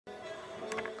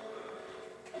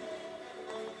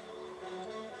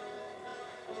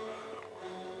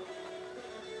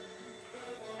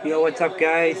Yo, what's up,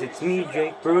 guys? It's me,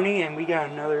 Jake Bruni, and we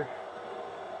got another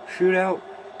shootout.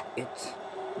 It's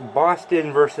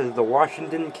Boston versus the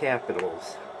Washington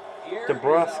Capitals.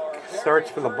 DeBrusque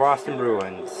starts for the Boston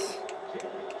Bruins.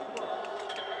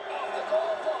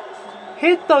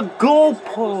 Hit the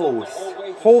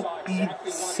goalpost! Hope he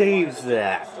saves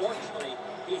that.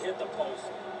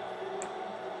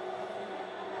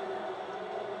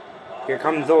 Here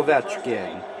comes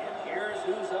Ovechkin.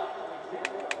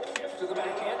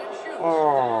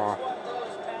 Oh.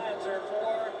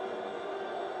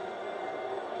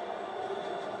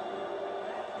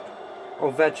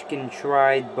 Ovechkin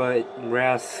tried, but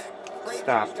Rask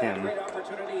stopped him.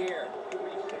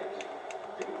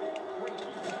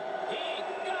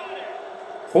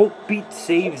 Holtbeat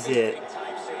saves it.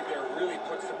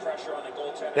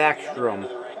 Backstrom.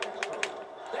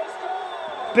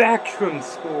 Backstrom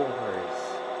scores.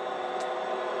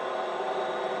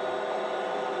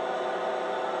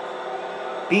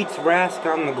 Beats Rask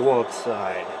on the goal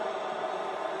side.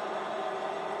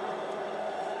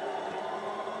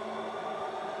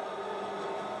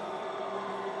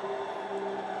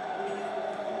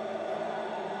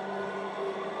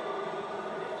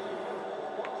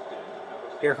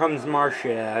 Here comes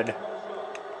Marchand.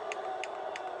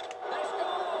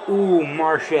 Ooh,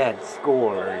 Marchand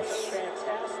scores.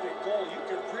 Fantastic goal. You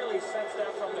can really sense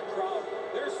that from the crowd.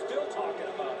 They're still talking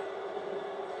about it.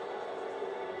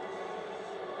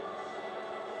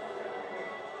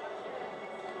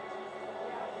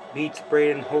 Beats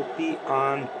Braden Holtby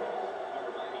on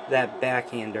that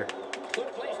backhander.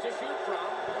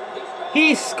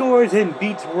 He scores and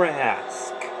beats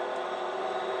Rask.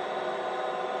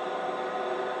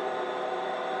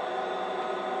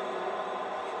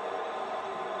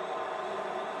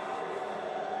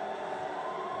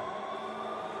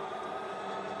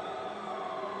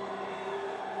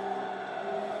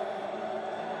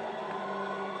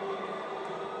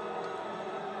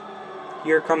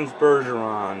 Here comes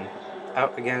Bergeron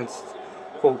out against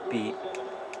Holtbeat.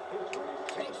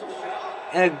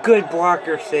 And a good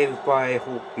blocker saved by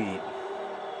Holtbeat.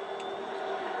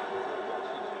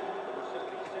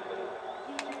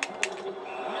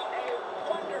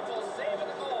 Wonderful save at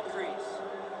the goal crease.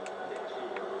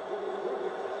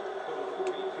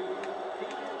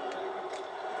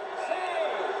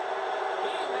 Save!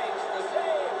 He makes the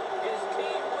save. His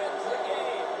team wins the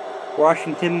game.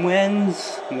 Washington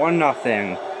wins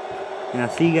 1-0. And I'll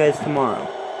see you guys tomorrow.